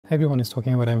Everyone is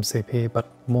talking about MCP, but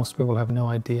most people have no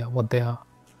idea what they are.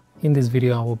 In this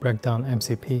video, I will break down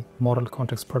MCP, Model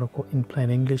Context Protocol, in plain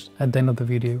English. At the end of the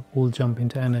video, we'll jump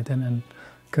into n8n and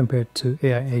compare it to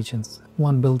AI agents.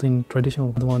 One built in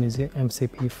traditional, the one is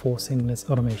MCP for seamless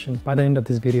automation. By the end of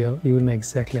this video, you will know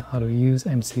exactly how to use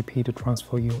MCP to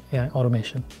transfer your AI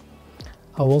automation.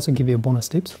 I'll also give you bonus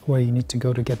tips where you need to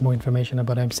go to get more information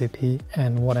about MCP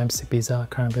and what MCPs are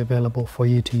currently available for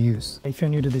you to use. If you're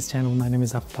new to this channel, my name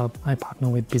is Aftab. I partner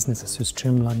with businesses to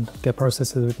streamline their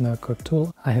processes with no-code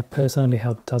tool. I have personally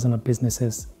helped dozens of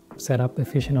businesses set up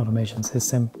efficient automation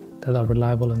systems that are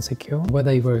reliable and secure.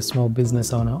 Whether you're a small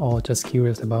business owner or just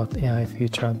curious about AI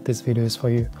future, this video is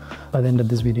for you. By the end of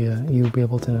this video, you'll be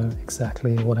able to know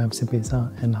exactly what MCPs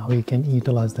are and how you can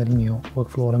utilize that in your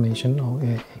workflow automation or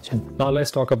AI agent. Now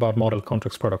let's talk about Model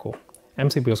Context Protocol.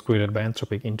 MCP was created by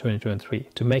Anthropic in 2023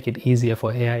 to make it easier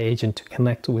for AI agent to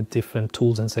connect with different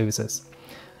tools and services.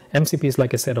 MCP is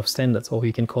like a set of standards, or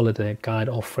you can call it a guide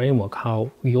or framework,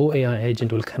 how your AI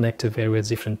agent will connect to various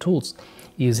different tools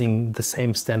using the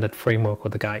same standard framework or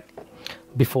the guide.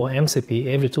 Before MCP,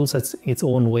 every tool has its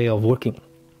own way of working.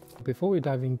 Before we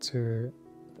dive into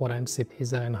what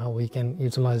MCPs are and how we can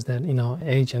utilize that in our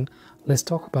agent, let's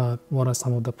talk about what are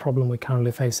some of the problems we're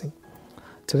currently facing.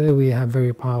 Today we have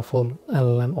very powerful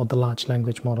LLM or the large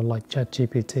language model like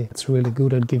ChatGPT. It's really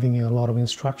good at giving you a lot of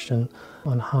instruction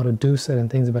on how to do certain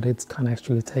things, but it can't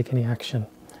actually take any action.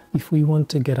 If we want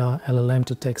to get our LLM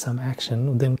to take some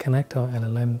action, then connect our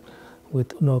LLM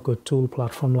with no-code tool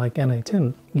platform like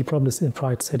n8n. You probably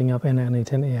tried setting up an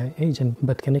n8n AI agent,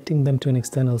 but connecting them to an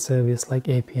external service like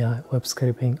API, web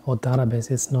scraping, or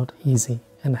database is not easy.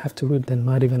 And have to read, then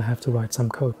might even have to write some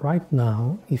code. Right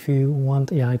now, if you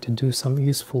want AI to do some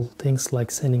useful things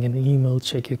like sending an email,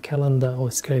 check your calendar,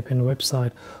 or scrape a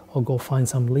website, or go find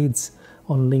some leads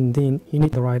on LinkedIn, you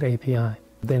need the right API.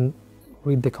 Then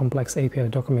read the complex API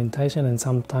documentation, and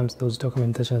sometimes those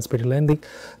documentation is pretty lengthy.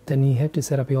 Then you have to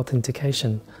set up your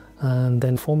authentication and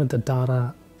then format the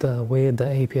data the way the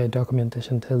API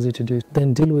documentation tells you to do.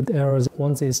 Then deal with errors.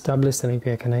 Once you establish an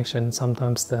API connection,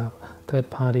 sometimes the third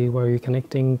party where you're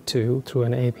connecting to through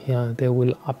an API, they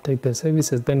will update their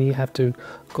services. Then you have to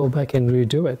go back and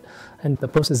redo it. And the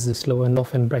process is slow and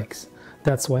often breaks.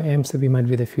 That's why MCP might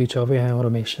be the future of AI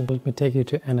automation. Let me take you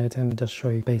to n8n and just show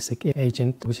you basic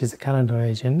agent, which is a calendar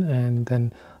agent, and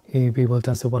then you'll be able to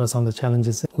answer what are some of the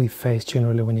challenges we face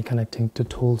generally when you're connecting to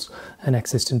tools and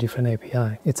access to different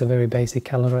API. It's a very basic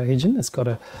calendar agent. It's got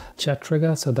a chat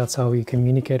trigger, so that's how you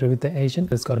communicate with the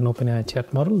agent. It's got an OpenAI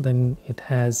chat model. Then it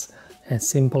has a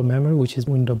simple memory, which is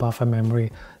window buffer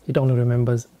memory. It only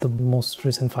remembers the most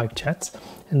recent 5 chats.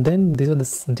 And then these are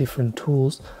the different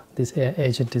tools this AI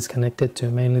agent is connected to,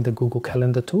 mainly the Google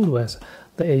Calendar tool, where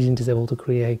the agent is able to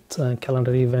create a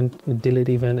calendar event, delete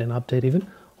event, and update event.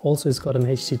 Also, it's got an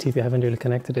HTTP if you haven't really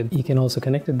connected it. You can also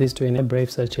connect this to a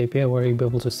Brave Search API where you'll be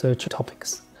able to search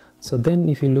topics. So then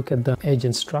if you look at the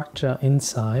agent structure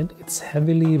inside, it's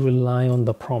heavily rely on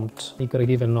the prompt. You got to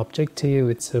give an objective,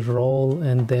 it's a role,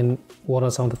 and then what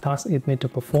are some of the tasks it need to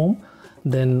perform.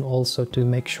 Then also to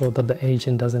make sure that the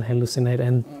agent doesn't hallucinate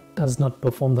and does not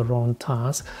perform the wrong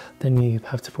task, then you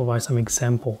have to provide some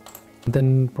example.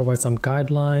 Then provide some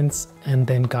guidelines and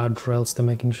then guardrails to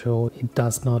making sure it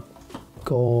does not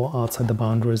go outside the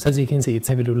boundaries. As you can see, it's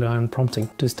heavily rely on prompting.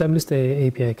 To establish the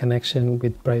API connection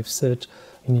with Brave Search,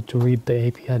 you need to read the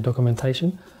API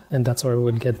documentation, and that's where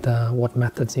we'll get what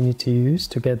methods you need to use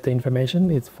to get the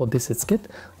information. For this, it's Git.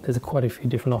 There's quite a few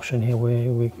different options here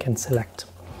where we can select.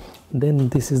 Then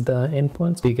this is the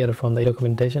endpoints. We get it from the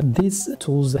documentation. These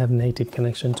tools have native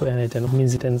connection to n8n. It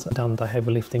means it has done the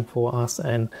heavy lifting for us,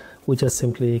 and we just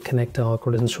simply connect our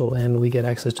credential and we get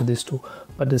access to this tool.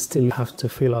 But they still have to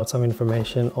fill out some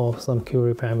information or some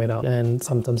query parameter, and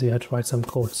sometimes you have to write some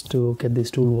codes to get this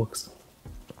tool works.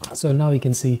 So now you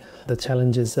can see the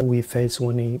challenges that we face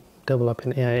when we develop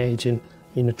an AI agent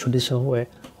in a traditional way.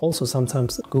 Also,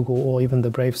 sometimes Google or even the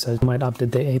Brave Search might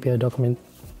update the API document.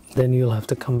 Then you'll have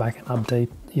to come back and update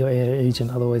your AI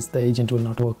agent, otherwise the agent will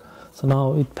not work. So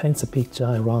now it paints a picture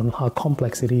around how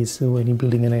complex it is when you're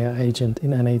building an AI agent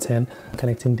in n8n,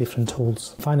 connecting different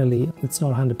tools. Finally, it's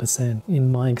not 100%.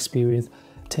 In my experience,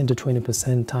 10 to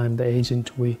 20% time the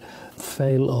agent will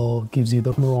fail or gives you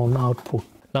the wrong output.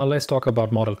 Now let's talk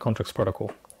about Model Context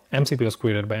Protocol. MCP was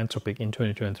created by Anthropic in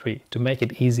 2023 to make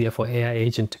it easier for AI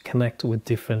agent to connect with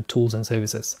different tools and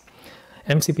services.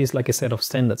 MCP is like a set of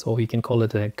standards, or you can call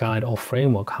it a guide or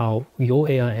framework, how your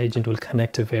AI agent will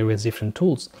connect to various different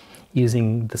tools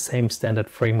using the same standard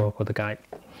framework or the guide.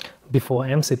 Before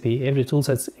MCP, every tool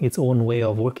has its own way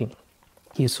of working.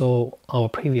 You saw our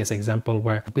previous example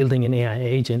where building an AI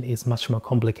agent is much more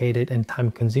complicated and time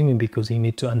consuming because you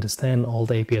need to understand all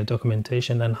the API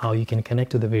documentation and how you can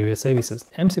connect to the various services.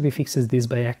 MCP fixes this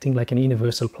by acting like an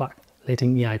universal plug,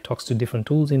 letting AI talk to different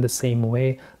tools in the same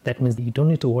way. That means that you don't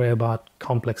need to worry about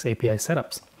complex API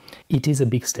setups. It is a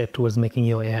big step towards making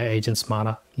your AI agent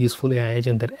smarter, useful AI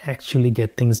agent that actually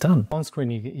get things done. On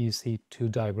screen, you see two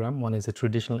diagrams. One is a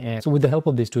traditional AI. So with the help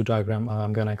of these two diagrams,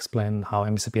 I'm going to explain how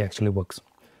MCP actually works.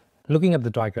 Looking at the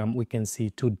diagram, we can see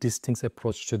two distinct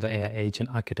approaches to the AI agent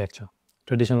architecture.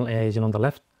 Traditional AI agent on the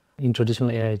left. In traditional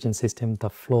AI agent system, the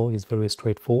flow is very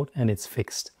straightforward and it's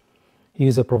fixed.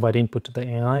 User provide input to the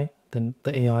AI, then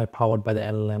the AI powered by the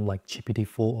LLM like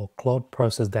GPT-4 or Claude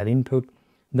process that input.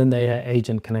 Then the AI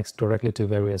agent connects directly to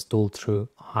various tools through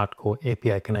hardcore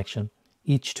API connection.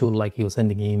 Each tool, like you're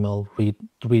sending email, read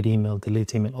email,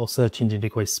 delete email, or search engine,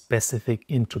 requires specific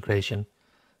integration.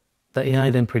 The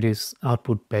AI then produces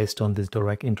output based on this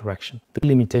direct interaction. The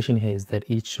limitation here is that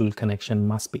each tool connection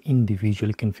must be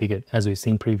individually configured, as we've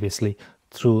seen previously,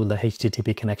 through the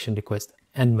HTTP connection request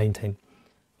and maintained.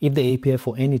 If the API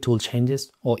for any tool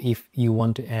changes, or if you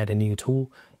want to add a new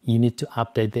tool, you need to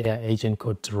update the AI agent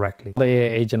code directly. The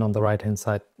AI agent on the right-hand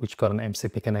side, which got an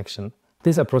MCP connection.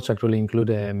 This approach actually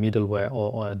includes a middleware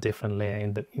or a different layer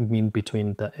in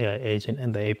between the AI agent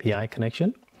and the API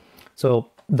connection.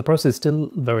 So the process is still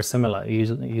very similar.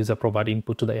 User provide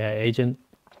input to the AI agent.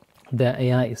 The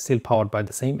AI is still powered by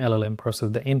the same LLM process,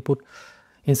 the input.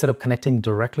 Instead of connecting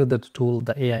directly to the tool,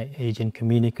 the AI agent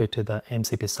communicates to the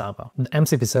MCP server. The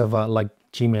MCP server, like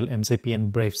Gmail MCP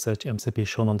and Brave Search MCP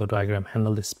shown on the diagram,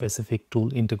 handle this specific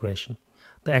tool integration.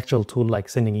 The actual tool, like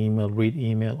sending email, read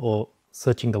email, or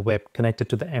searching the web, connected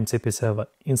to the MCP server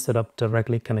instead of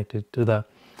directly connected to the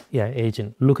AI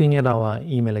agent. Looking at our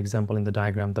email example in the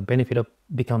diagram, the benefit of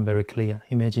become very clear.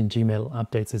 Imagine Gmail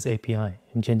updates its API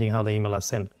and changing how the email are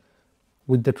sent.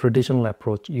 With the traditional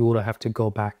approach, you would have to go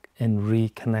back and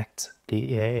reconnect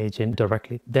the AI agent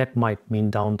directly. That might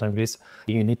mean downtime risk.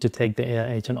 You need to take the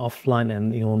AI agent offline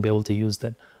and you won't be able to use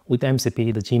that. With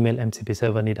MCP, the Gmail MCP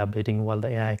server need updating while the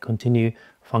AI continue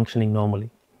functioning normally.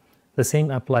 The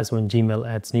same applies when Gmail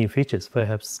adds new features,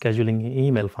 perhaps scheduling an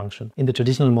email function. In the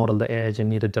traditional model, the AI agent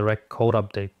need a direct code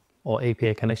update or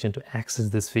API connection to access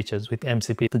these features. With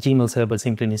MCP, the Gmail server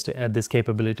simply needs to add this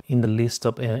capability in the list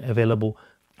of available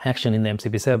action in the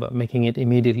MCP server, making it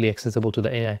immediately accessible to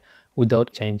the AI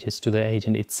without changes to the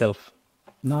agent itself.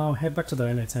 Now head back to the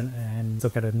n8n and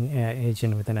look at an AI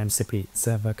agent with an MCP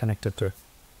server connected to it.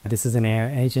 This is an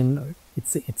AI agent.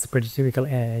 It's a pretty typical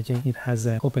AI agent. It has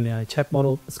an OpenAI chat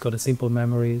model. It's got a simple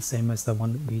memory, same as the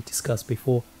one we discussed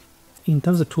before. In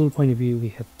terms of tool point of view, we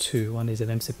have two. One is an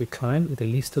MCP client with a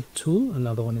listed tool.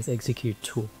 Another one is execute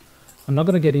tool. I'm not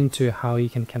going to get into how you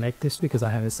can connect this because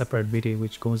I have a separate video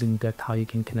which goes in depth how you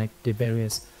can connect the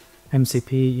various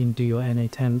MCP into your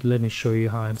n8n. Let me show you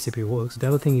how MCP works. The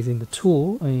other thing is in the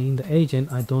tool, in the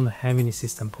agent, I don't have any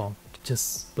system prompt,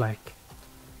 just like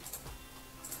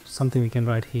something we can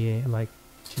write here like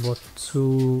what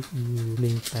tool you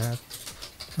link have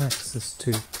access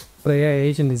to. The AI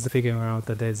agent is figuring out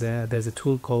that there's a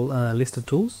tool called listed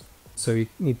tools. So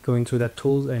it going through that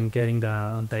tool and getting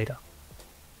the data.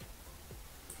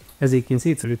 As you can see,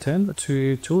 it's returned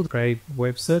two tools, Brave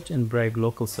Web Search and Brave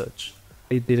Local Search.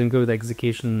 It didn't go to the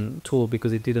execution tool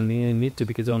because it didn't need to,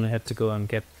 because it only had to go and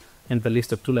get in the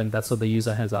list of tools, and that's what the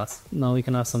user has asked. Now we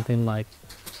can ask something like,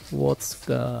 what's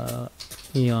the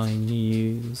AI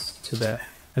used to there?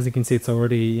 As you can see,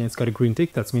 it's got a green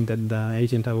tick. That means that the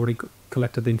agent already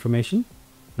collected the information.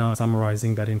 Now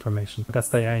summarizing that information. That's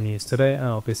the AI needs today.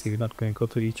 Obviously, we're not going to go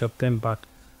through each of them, but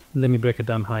let me break it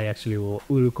down how I actually will.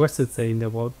 We requested saying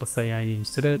that what's the AI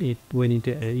needs today. It went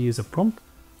into a user prompt.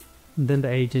 Then the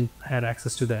agent had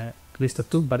access to the list of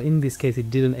tools, but in this case, it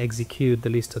didn't execute the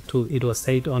list of tools. It was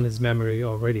saved on his memory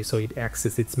already, so it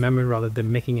accessed its memory rather than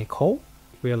making a call.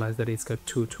 Realized that it's got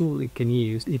two tools it can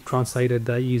use. It translated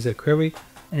the user query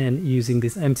and using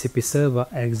this MCP server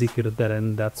executed that,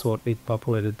 and that's what it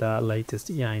populated the latest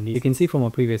AI need. You can see from a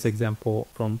previous example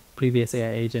from previous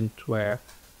AI agent where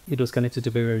it was connected to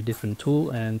a very different tool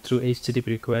and through HTTP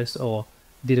request or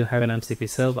didn't have an MCP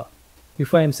server.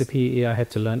 Before MCP, AI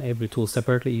had to learn every tool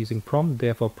separately using prompt,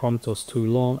 therefore prompt was too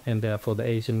long and therefore the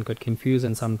agent got confused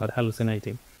and some got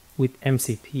hallucinating. With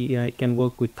MCP, AI can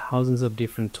work with thousands of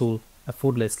different tools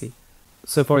effortlessly.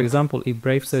 So for example, if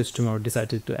Brave Search tomorrow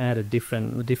decided to add a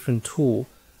different tool,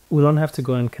 we don't have to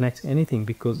go and connect anything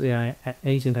because AI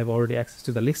agent have already access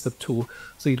to the list of tools.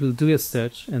 So it will do a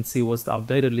search and see what's the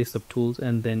updated list of tools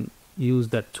and then use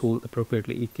that tool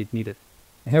appropriately if it needed.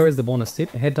 Here is the bonus tip.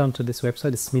 Head down to this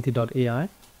website, smithy.ai.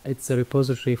 It's a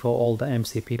repository for all the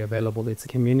MCP available. It's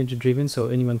community driven, so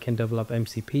anyone can develop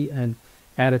MCP and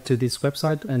add it to this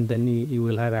website, and then you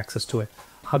will have access to it.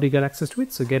 How do you get access to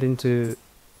it? So get into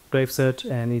Brave Search,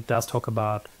 and it does talk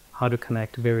about how to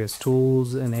connect various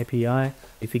tools and API.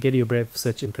 If you get your Brave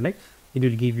Search and connect, it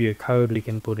will give you a code you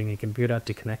can put in your computer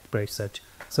to connect Brave Search.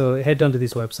 So head down to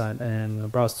this website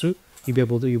and browse through.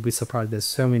 You'll be surprised. There's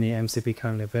so many MCP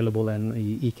currently available, and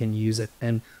you can use it,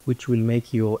 and which will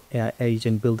make your AI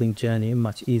agent building journey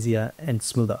much easier and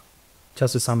smoother.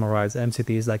 Just to summarize,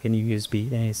 MCP is like a USB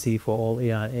AAC for all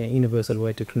AI, a universal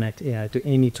way to connect AI to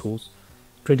any tools.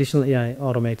 Traditional AI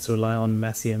automates rely on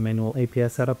massive manual API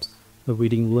setups,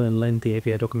 reading lengthy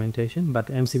API documentation, but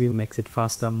MCP makes it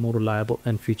faster, more reliable,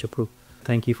 and future-proof.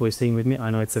 Thank you for staying with me. I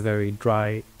know it's a very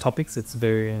dry topics. It's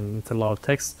a lot of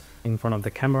text in front of the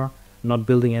camera. Not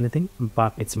building anything,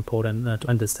 but it's important to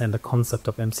understand the concept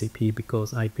of MCP,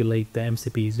 because I believe the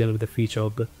MCP is really the future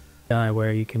of the AI,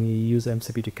 where you can use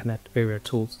MCP to connect various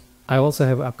tools. I also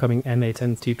have upcoming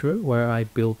n8n tutorial where I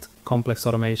built complex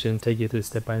automation, take you through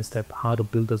step by step how to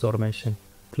build this automation.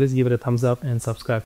 Please give it a thumbs up and subscribe.